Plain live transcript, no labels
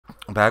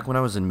Back when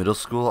I was in middle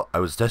school, I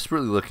was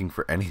desperately looking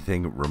for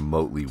anything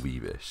remotely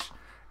weebish.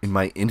 In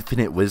my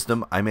infinite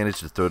wisdom, I managed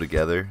to throw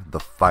together the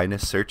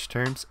finest search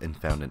terms and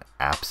found an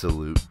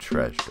absolute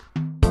treasure.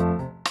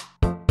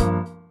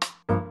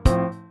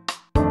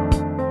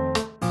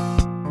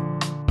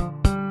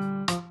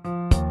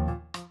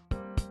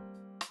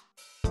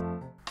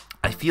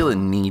 I feel a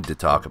need to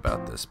talk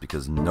about this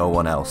because no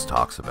one else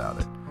talks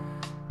about it,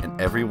 and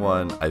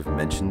everyone I've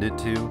mentioned it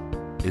to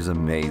is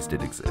amazed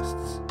it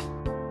exists.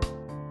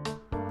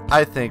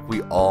 I think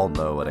we all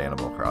know what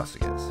Animal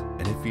Crossing is,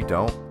 and if you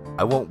don't,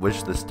 I won't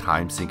wish this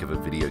time sink of a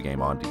video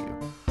game onto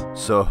you.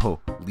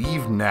 So,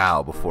 leave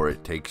now before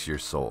it takes your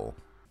soul.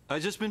 I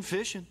just been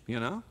fishing,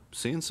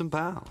 seeing some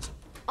pals.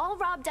 All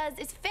Rob does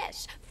is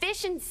fish.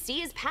 Fish and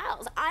see his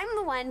pals. I'm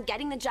the one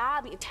getting the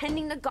job,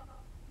 tending the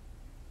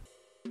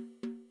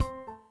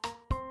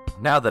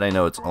Now that I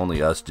know it's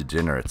only us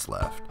degenerates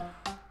left,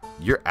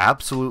 you're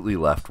absolutely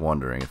left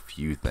wondering a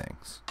few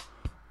things.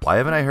 Why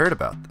haven't I heard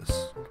about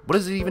this? What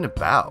is it even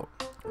about?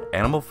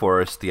 Animal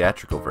Forest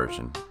theatrical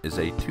version is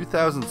a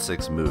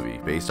 2006 movie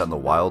based on the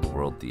Wild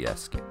World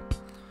DS game.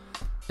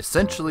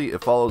 Essentially,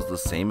 it follows the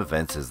same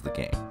events as the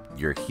game.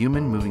 You're a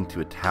human moving to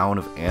a town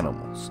of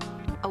animals.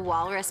 A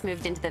walrus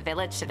moved into the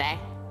village today.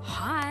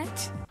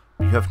 Hot.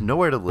 You have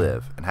nowhere to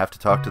live and have to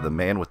talk to the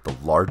man with the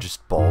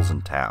largest balls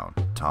in town,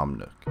 Tom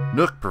Nook.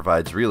 Nook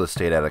provides real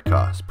estate at a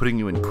cost, putting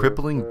you in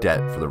crippling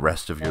debt for the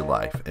rest of your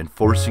life and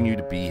forcing you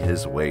to be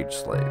his wage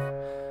slave.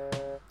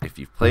 If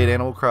you've played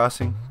Animal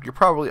Crossing, you're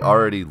probably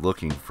already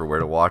looking for where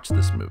to watch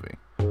this movie.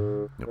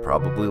 You'll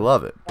probably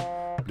love it.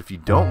 But if you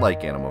don't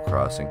like Animal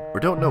Crossing, or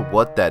don't know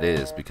what that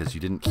is because you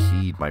didn't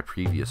heed my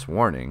previous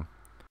warning,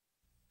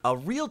 a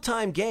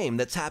real-time game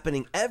that's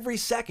happening every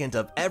second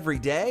of every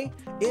day?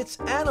 It's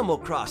Animal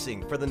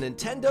Crossing for the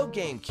Nintendo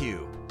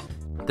GameCube.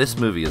 This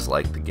movie is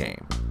like the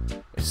game.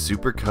 A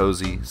super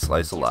cozy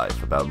slice of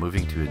life about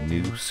moving to a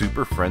new,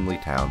 super friendly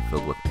town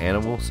filled with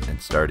animals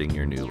and starting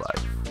your new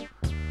life.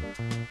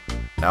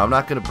 Now, I'm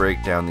not going to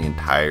break down the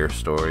entire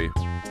story,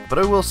 but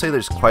I will say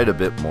there's quite a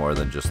bit more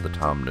than just the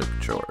Tom Nook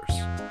chores.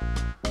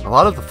 A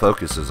lot of the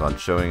focus is on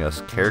showing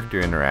us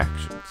character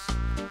interactions,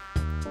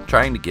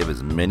 trying to give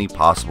as many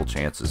possible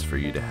chances for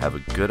you to have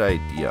a good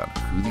idea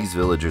on who these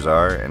villagers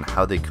are and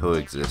how they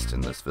coexist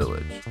in this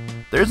village.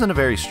 There isn't a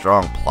very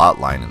strong plot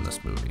line in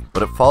this movie,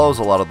 but it follows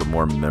a lot of the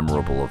more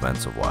memorable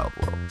events of Wild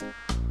World.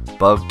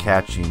 Bug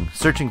catching,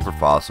 searching for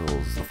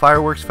fossils, the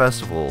fireworks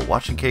festival,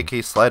 watching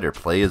KK Slider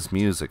play his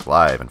music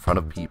live in front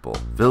of people,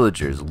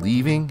 villagers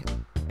leaving,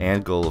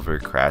 and Gulliver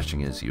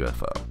crashing his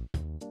UFO.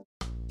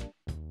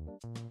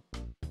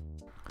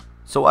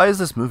 So why is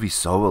this movie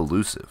so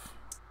elusive?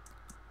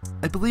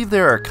 I believe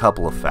there are a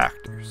couple of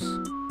factors.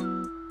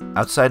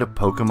 Outside of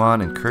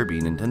Pokemon and Kirby,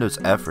 Nintendo's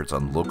efforts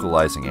on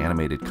localizing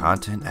animated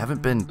content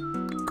haven't been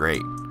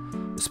great,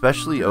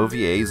 especially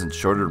OVAs and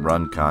shorter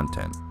run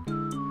content.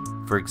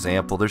 For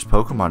example, there's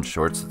Pokemon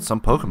shorts that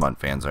some Pokemon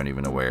fans aren't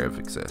even aware of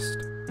exist.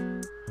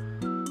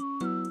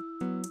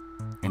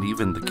 And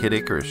even the Kid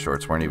Icarus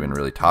shorts weren't even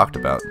really talked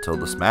about until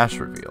the Smash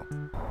reveal.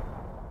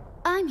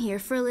 I'm here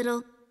for a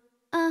little,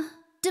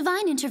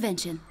 divine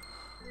intervention.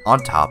 On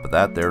top of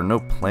that, there are no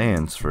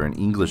plans for an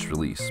English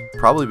release,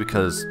 probably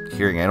because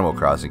hearing Animal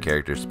Crossing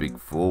characters speak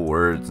full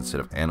words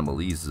instead of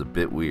animalese is a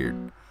bit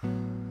weird.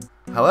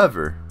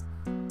 However,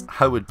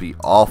 I would be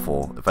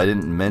awful if I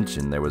didn't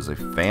mention there was a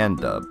fan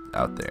dub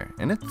out there,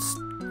 and it's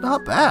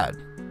not bad.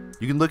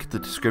 You can look at the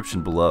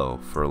description below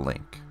for a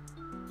link.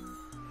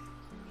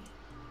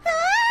 No!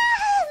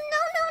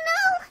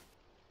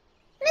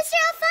 Mr.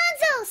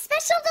 Alfonso,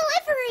 special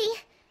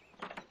delivery!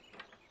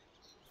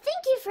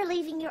 Thank you for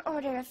leaving your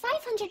order of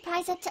 500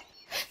 pies at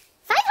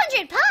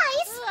 500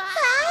 pies?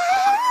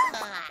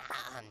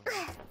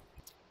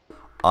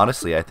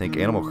 Honestly, I think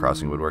Animal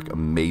Crossing would work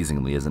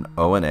amazingly as an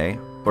ONA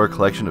or a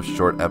collection of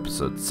short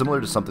episodes similar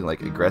to something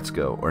like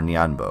Agretzko or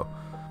Nyanbo,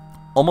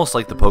 almost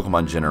like the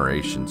Pokemon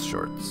Generations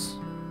shorts.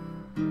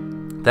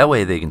 That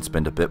way they can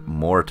spend a bit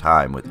more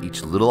time with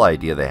each little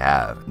idea they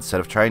have instead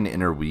of trying to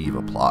interweave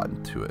a plot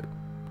into it.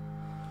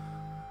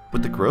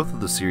 With the growth of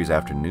the series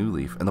after New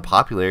Leaf and the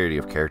popularity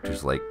of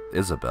characters like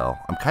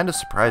Isabelle, I'm kind of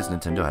surprised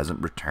Nintendo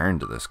hasn't returned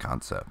to this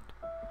concept.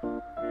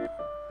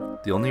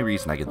 The only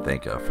reason I can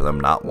think of for them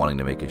not wanting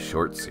to make a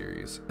short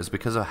series is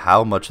because of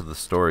how much of the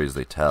stories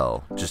they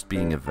tell just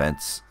being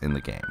events in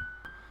the game.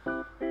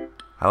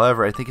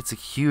 However, I think it's a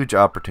huge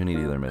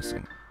opportunity they're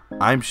missing.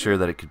 I'm sure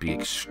that it could be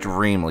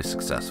extremely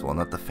successful and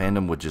that the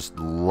fandom would just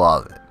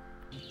love it.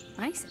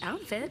 Nice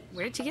outfit.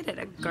 Where'd you get it?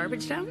 A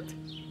garbage dump?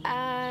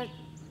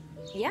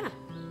 Yeah.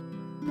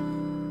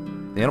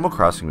 The Animal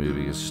Crossing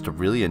movie is just a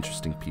really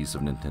interesting piece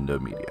of Nintendo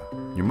media.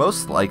 You're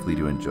most likely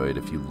to enjoy it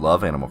if you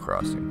love Animal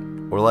Crossing,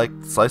 or like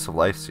the Slice of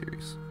Life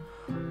series,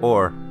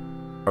 or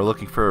are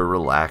looking for a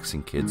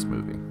relaxing kids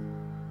movie.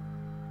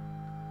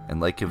 And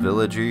like a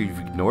villager you've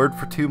ignored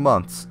for 2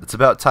 months, it's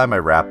about time I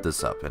wrap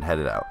this up and head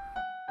it out.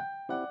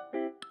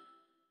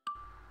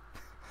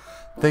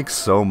 Thanks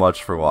so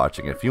much for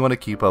watching. If you want to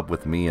keep up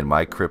with me and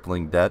my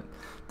crippling debt,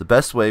 the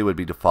best way would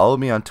be to follow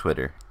me on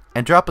Twitter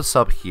And drop a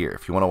sub here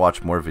if you want to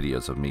watch more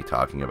videos of me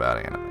talking about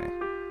anime.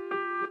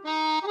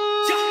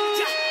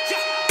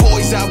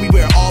 Boys out, we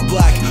wear all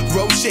black,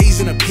 Roches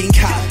in a pink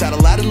hat. That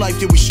Aladdin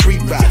life, yeah, we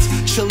street rats.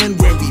 Chillin'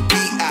 where we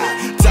be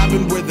at,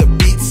 dabbing where the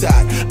beat's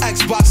at.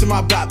 Xbox in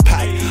my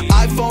backpack,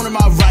 iPhone in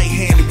my right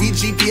hand, and we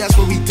GPS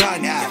where we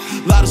dine at.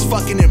 Loud as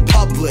fucking in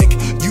public,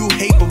 you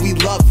hate but we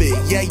love it.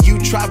 Yeah, you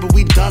try but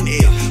we done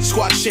it.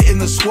 Squat shit in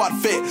the squad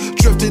fit,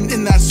 drifting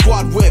in that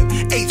squad whip.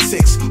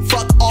 8-6,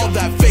 fuck all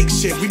that fake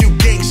shit, we do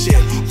gang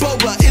shit.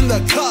 Boba in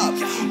the cup,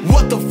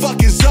 what the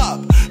fuck is up?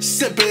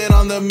 Sipping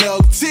on the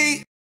milk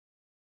tea.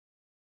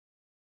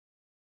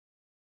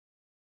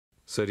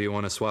 So do you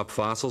want to swap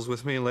fossils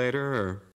with me later, or?